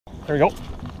There we go.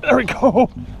 There we go.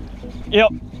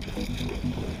 Yep.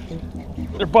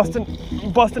 They're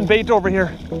busting bait over here.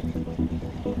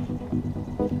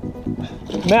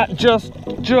 Matt just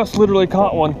literally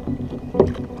caught one.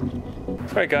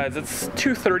 All right, guys, it's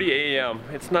 2:30 a.m.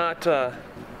 It's not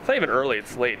even early,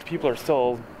 it's late. People are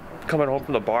still coming home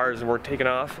from the bars and we're taking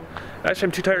off. Actually,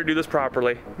 I'm too tired to do this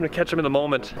properly. I'm gonna catch them in the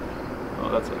moment. Oh,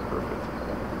 that's like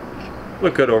perfect.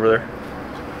 Look good over there.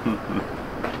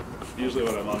 Usually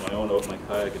when I'm on my own out in my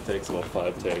kayak, it takes about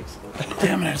 5 takes.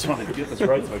 Damn it, I just wanted to get this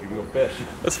right so I can go fish.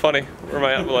 That's funny. Where am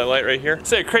I at with my light right here?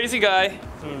 Say, crazy guy.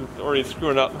 Already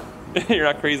screwing up. You're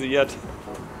not crazy yet.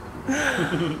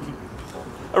 A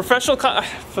professional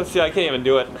see, I can't even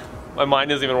do it. My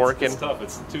mind isn't even working. It's tough.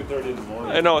 It's 2:30 in the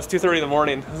morning. I know, it's 2:30 in the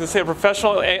morning. I was gonna say a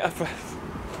professional,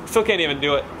 still can't even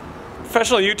do it.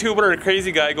 Professional YouTuber or a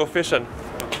crazy guy go fishing.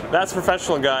 That's a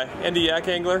professional guy.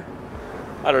 NDYAKANGLER.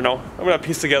 I don't know. I'm gonna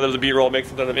piece together the B-roll, make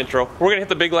some kind of intro. We're gonna hit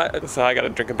the big, so I gotta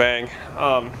drink a bang. We're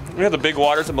gonna hit the big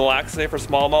waters in Mille Lacs today for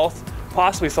smallmouth.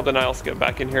 Possibly something else to get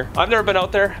back in here. I've never been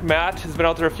out there. Matt has been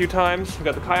out there a few times. We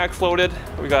got the kayaks loaded.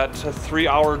 We got a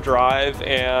 3-hour drive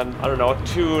and I don't know, a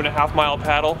 2.5 mile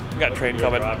paddle. We got a train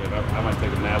coming. I might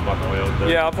take a nap on the way out there.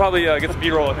 Yeah, I'll probably get the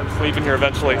B-roll of him sleeping here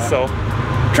eventually. Yeah. So,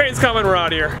 train's coming. We're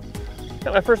out here.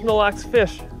 Got my first Mille Lacs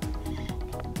fish.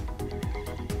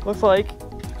 Looks like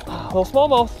a little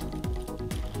smallmouth.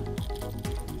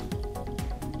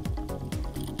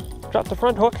 Dropped the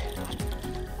front hook.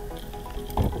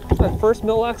 My first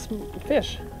Mille Lacs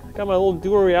fish. Got my little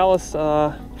Durarealis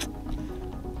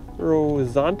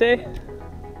Rosante.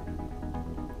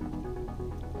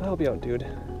 I'll be out, dude.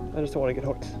 I just don't want to get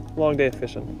hooked. Long day of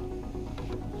fishing.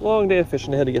 Long day of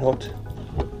fishing. I had to get hooked.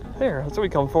 There, that's what we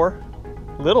come for.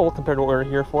 Little compared to what we're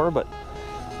here for, but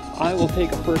I will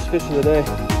take a first fish of the day.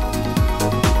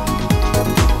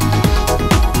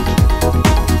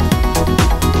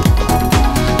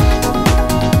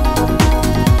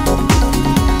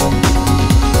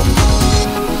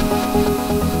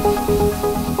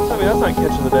 That's not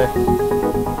catch of the day.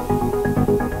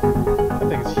 That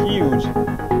thing is huge.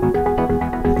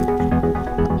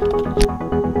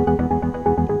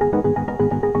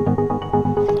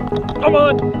 Come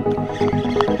on!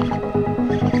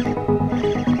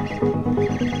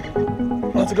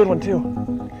 Oh, that's a good one too.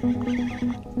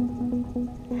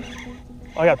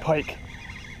 I got pike.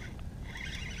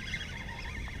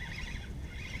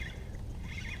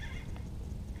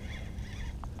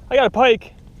 I got a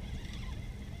pike.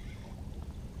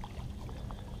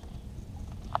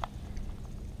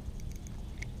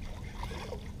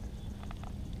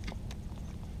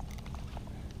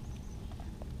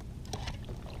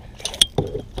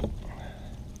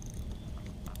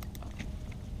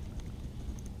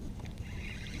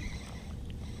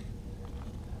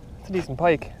 Decent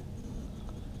pike.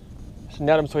 Should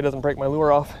net him so he doesn't break my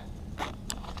lure off.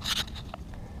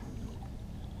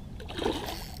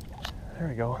 There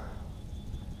we go.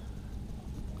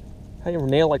 I didn't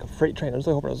nail like a freight train. I was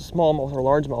really hoping it was a smallmouth or a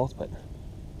largemouth, but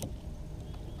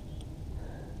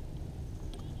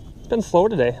it's been slow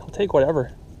today. I'll take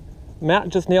whatever. Matt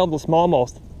just nailed the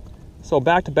smallmouth. So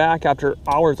back to back after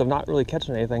hours of not really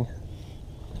catching anything.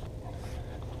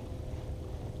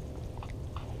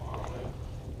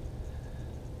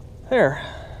 There,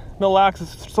 Mille Lacs is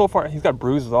so far, he's got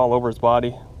bruises all over his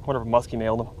body. Whatever muskie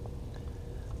nailed him.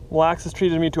 Mille Lacs has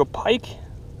treated me to a pike,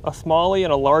 a smallie,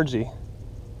 and a largie.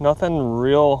 Nothing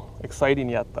real exciting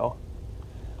yet though.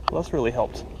 Well, that's really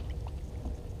helped.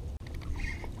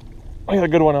 I got a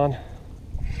good one on.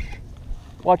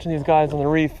 Watching these guys on the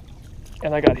reef,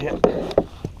 and I got hit.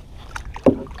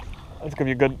 That's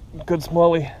gonna be a good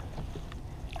smallie.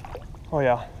 Oh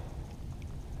yeah.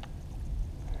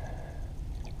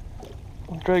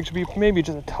 Drag should be maybe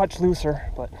just a touch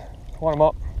looser, but I want him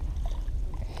up.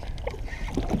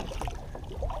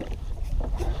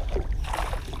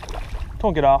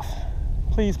 Don't get off.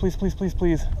 Please, please, please, please,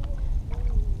 please.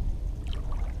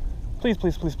 Please,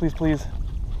 please, please, please, please.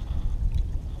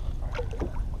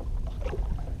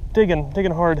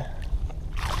 Digging hard.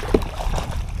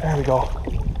 There we go.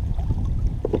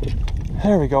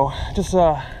 There we go. Just,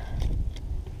 I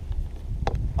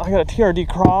got a TRD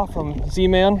craw from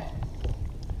Z-Man.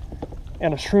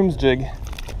 And a shrooms jig.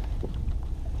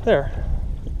 There.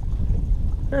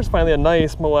 There's finally a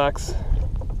nice Mille Lacs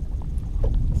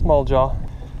small jaw.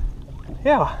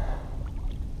 Yeah.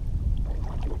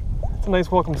 It's a nice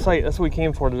welcome sight. That's what we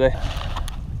came for today.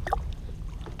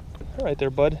 All right there,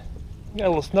 bud. You got a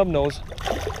little snub nose.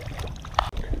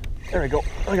 There we go.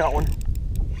 I got one.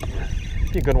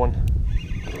 Be a good one.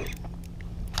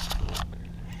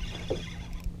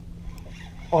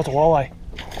 Oh, it's a walleye.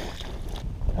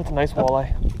 That's a nice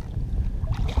walleye.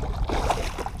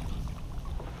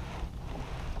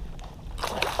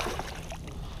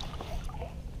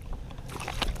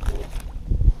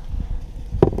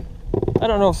 I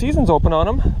don't know if season's open on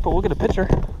them, but we'll get a picture.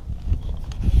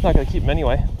 Not gonna keep them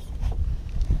anyway.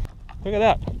 Look at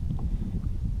that.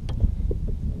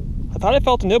 I thought I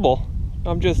felt a nibble.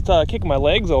 I'm just kicking my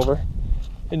legs over,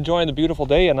 enjoying the beautiful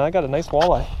day, and I got a nice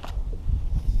walleye.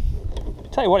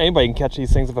 Tell you what, anybody can catch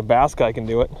these things if a bass guy can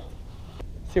do it.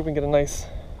 See if we can get a nice,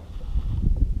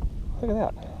 look at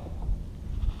that.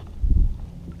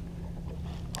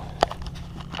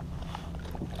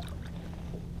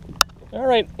 All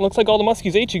right, looks like all the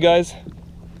muskies ate you guys.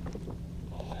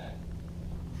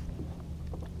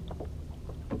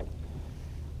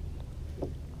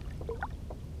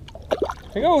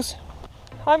 Here goes.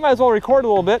 I might as well record a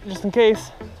little bit just in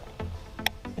case.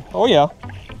 Oh yeah.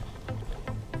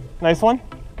 Nice one.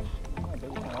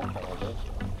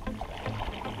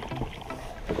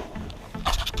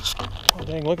 Oh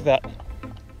dang, look at that.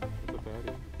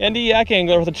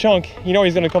 NDYAKANGLER with a chunk. You know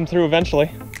he's gonna come through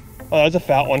eventually. Oh, that's a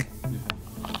fat one.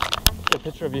 Get a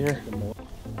picture of you here.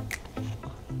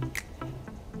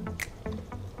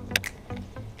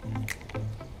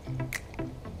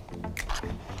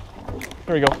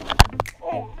 There we go.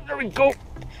 Oh, there we go.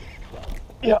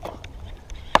 Yeah.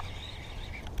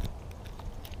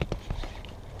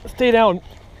 Stay down.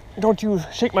 Don't you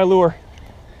shake my lure.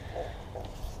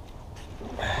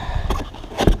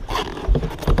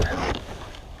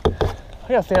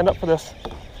 I gotta stand up for this.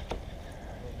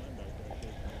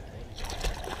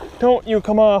 Don't you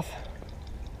come off.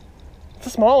 It's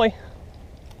a smallie.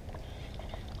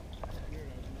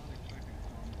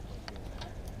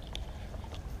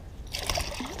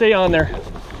 Stay on there.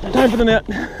 Time for the net.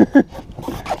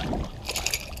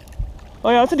 Oh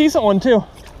yeah, that's a decent one too.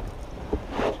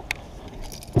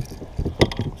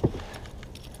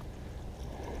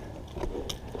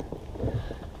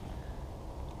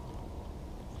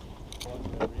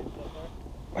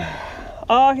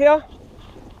 Yeah.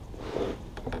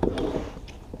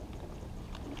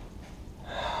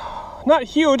 Not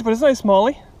huge, but it's a nice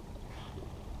smallie.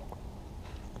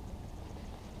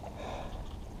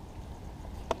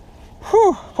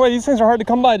 Whew, boy, these things are hard to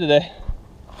come by today.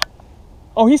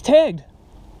 Oh, he's tagged.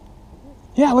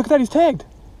 Yeah, look at that, he's tagged.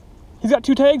 He's got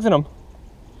 2 tags in him.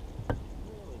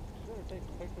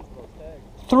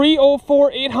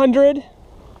 304 800.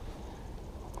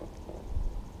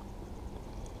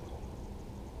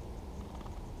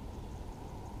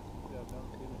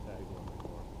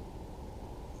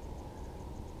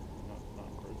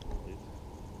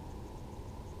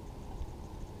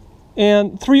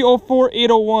 And 304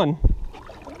 801.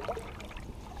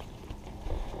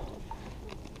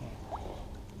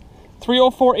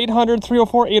 $304 800,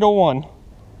 304 801.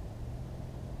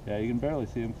 Yeah, you can barely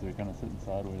see them because they're kind of sitting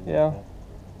sideways. Yeah. Like that.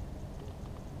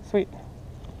 Sweet.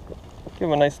 Give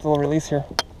him a nice little release here.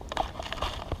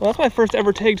 Well, that's my first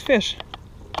ever tagged fish.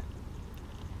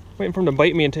 Waiting for him to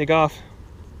bite me and take off.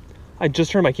 I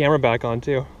just turned my camera back on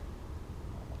too.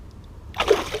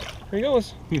 Here he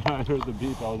goes. Yeah, I heard the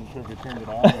beep. I wasn't sure if you turned it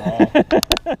on or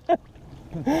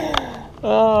off.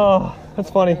 Oh, that's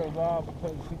funny. It was off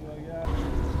because, yeah.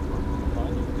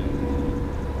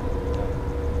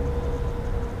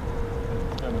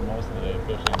 Spending most of the day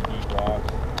fishing deep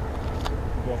rocks.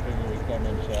 Go figure we come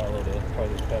in shallow to try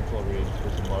these pencil reeds for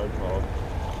some largemouth.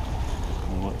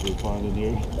 And what we find in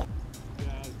here.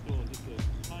 Yeah, it's cool. Just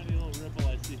a tiny little ripple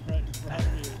I see right in front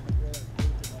of me.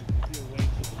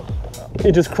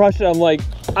 It just crushed it. I'm like,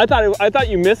 I thought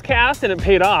you miscast and it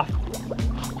paid off.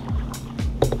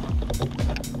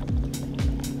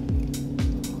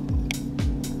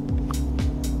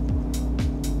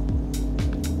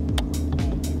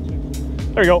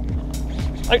 There you go.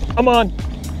 I'm on.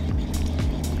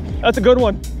 That's a good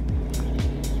one.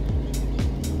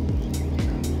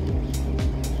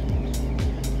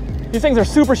 These things are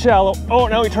super shallow. Oh,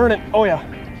 now we turn it. Oh yeah.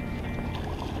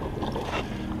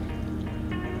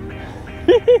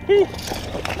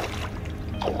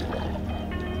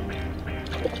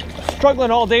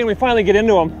 Struggling all day and we finally get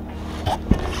into them.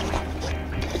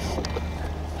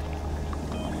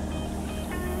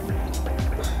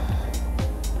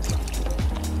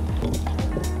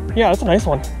 Yeah, that's a nice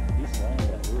one.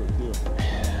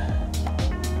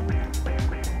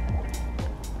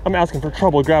 I'm asking for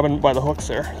trouble grabbing by the hooks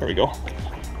there. There we go.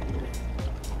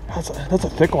 That's a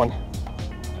thick one.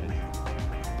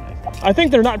 I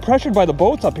think they're not pressured by the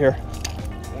boats up here.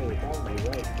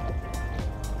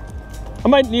 I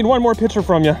might need one more picture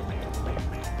from you,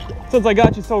 since I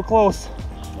got you so close.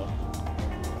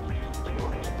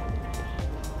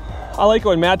 I like it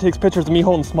when Matt takes pictures of me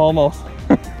holding smallmouth.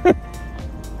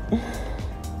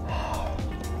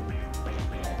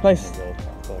 Nice.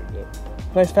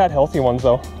 Nice fat healthy ones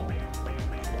though.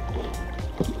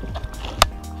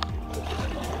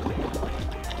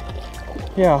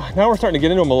 Yeah, now we're starting to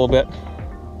get into them a little bit.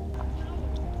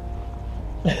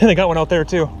 They got one out there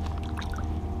too.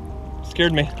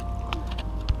 Scared me.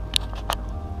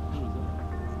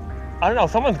 I don't know,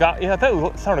 someone's got, yeah,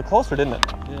 that sounded closer, didn't it?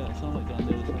 Yeah, it sounded like that.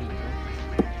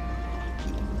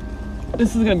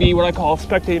 This is gonna be what I call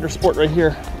spectator sport right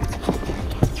here.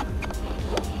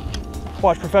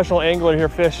 Watch professional angler here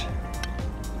fish.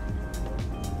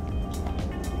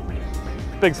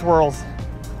 Big swirls.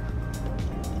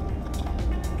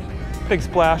 Big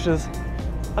splashes.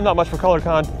 I'm not much for color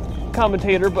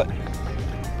commentator, but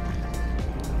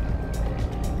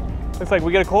looks like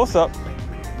we get a close up.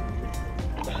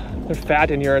 They're fat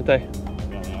in here, aren't they?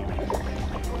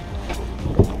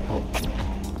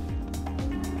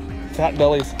 Fat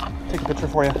bellies. Take a picture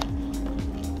for you.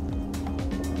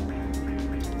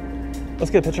 Let's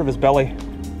get a picture of his belly.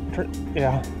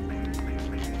 Yeah.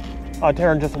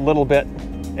 Turn just a little bit.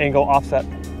 Angle offset.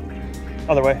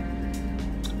 Other way.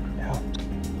 Yeah.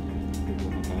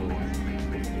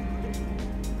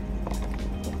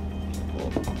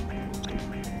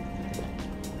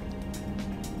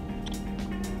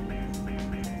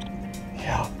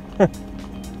 Yeah.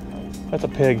 That's a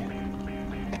pig.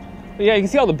 Yeah, you can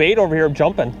see all the bait over here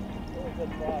jumping.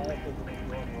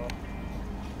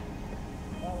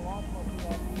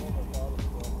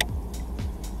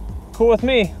 Cool with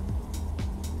me.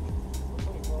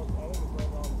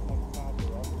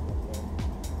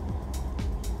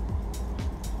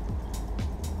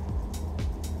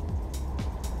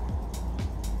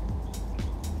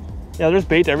 Yeah, there's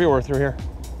bait everywhere through here.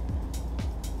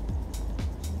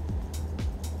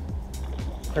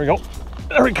 There we go.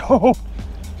 There we go.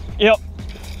 Yep.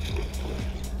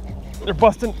 They're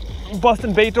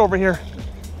busting bait over here.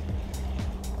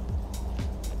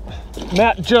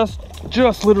 Matt just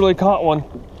literally caught one.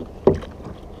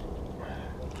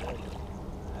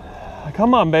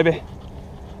 Come on, baby.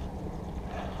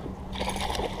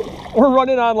 We're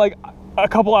running on like a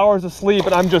couple hours of sleep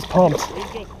and I'm just pumped. We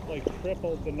just like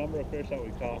tripled the number of fish that we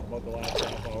caught about the last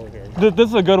half hour here. This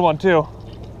is a good one too.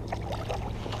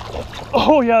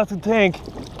 Oh yeah, that's a tank.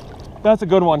 That's a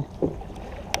good one.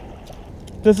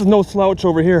 This is no slouch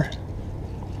over here.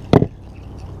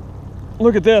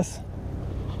 Look at this.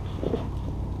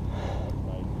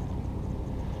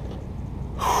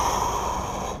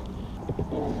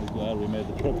 We made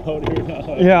the trip out here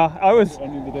now. Yeah, I was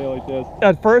ending the day like this.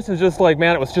 At first it's just like,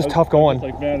 man, it was just tough going. It's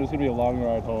like, man, it's gonna be a long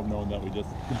ride home knowing that we just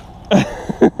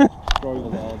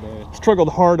struggled all day. Struggled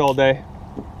hard all day.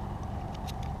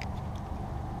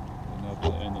 And now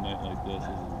to end the night like this is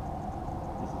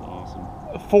awesome.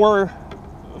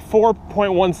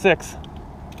 4.16.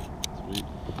 Sweet.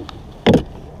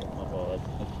 Oh,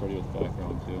 that's pretty with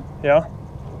background too. Yeah. A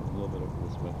little bit of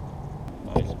this with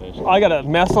nice fish. I got a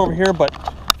mess over here, but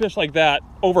fish like that,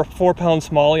 over 4 pound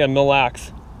smallie on Mille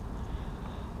Lacs.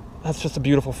 That's just a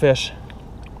beautiful fish.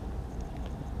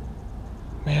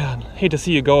 Man, hate to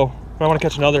see you go, but I want to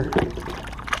catch another.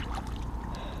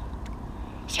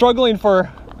 Struggling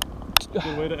for...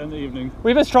 Good way to end the evening.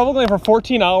 We've been struggling for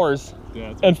 14 hours,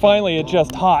 yeah, and finally it's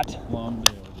just hot. Long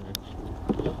day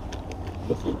over here.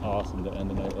 This is awesome to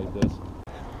end the night like this.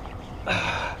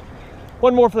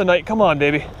 One more for the night, come on,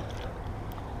 baby.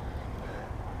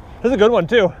 This is a good one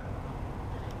too.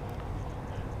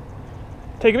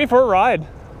 Taking me for a ride.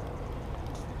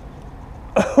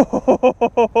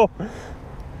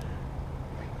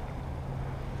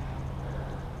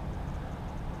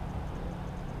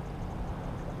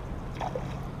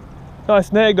 No, I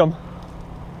snagged him.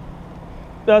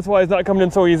 That's why it's not coming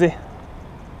in so easy.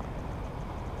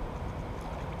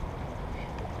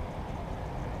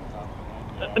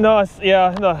 No, it's,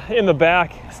 yeah, in the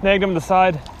back. Snagged him in the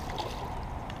side.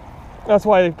 That's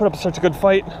why they put up such a good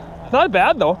fight. Not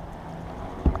bad though.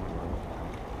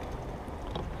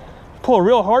 Pull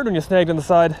real hard when you snagged in the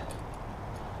side.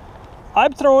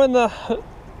 I'm throwing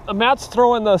Matt's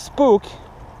throwing the spook,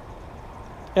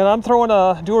 and I'm throwing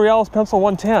a Duralis Pencil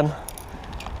 110.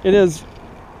 It has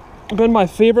been my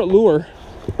favorite lure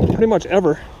pretty much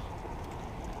ever.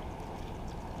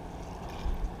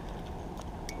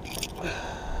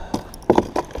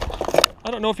 I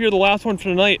don't know if you're the last one for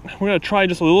tonight. We're gonna try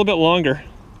just a little bit longer.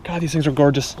 God, these things are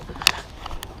gorgeous. I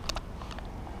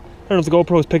don't know if the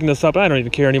GoPro is picking this up. I don't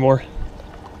even care anymore.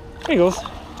 There he goes.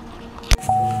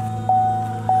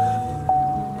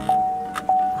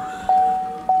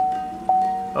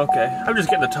 Okay, I'm just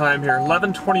getting the time here.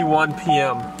 11:21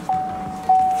 p.m.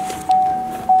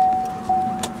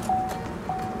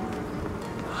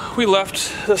 we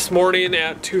left this morning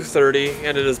at 2:30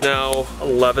 and it is now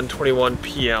 11:21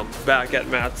 p.m. back at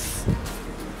Matt's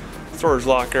storage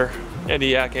locker,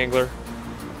 NDYAKANGLER.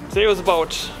 Today was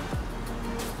about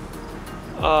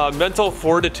mental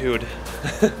fortitude.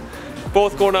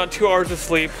 Both going on 2 hours of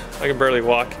sleep. I can barely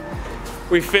walk.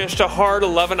 We fished a hard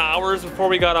 11 hours before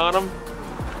we got on them.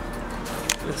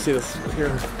 Let's see this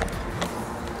here.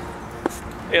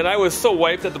 And I was so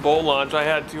wiped at the boat launch, I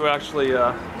had to actually,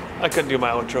 I couldn't do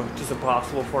my outro. Just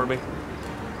impossible for me.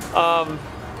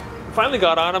 Finally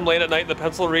got on them late at night in the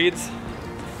pencil reeds.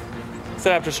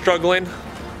 So after struggling,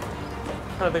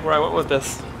 I'm trying to think where I went with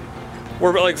this.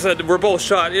 We're, like I said, we're both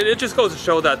shot. It just goes to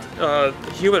show that the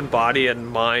human body and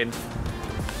mind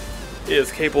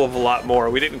is capable of a lot more.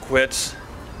 We didn't quit.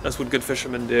 That's what good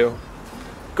fishermen do.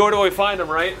 Go till we find them,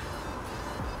 right?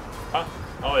 Huh?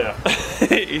 Oh yeah.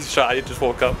 He's shot. He just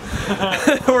woke up.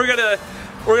 we're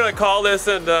gonna call this,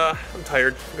 and I'm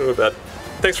tired. Go to bed.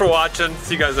 Thanks for watching.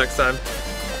 See you guys next time.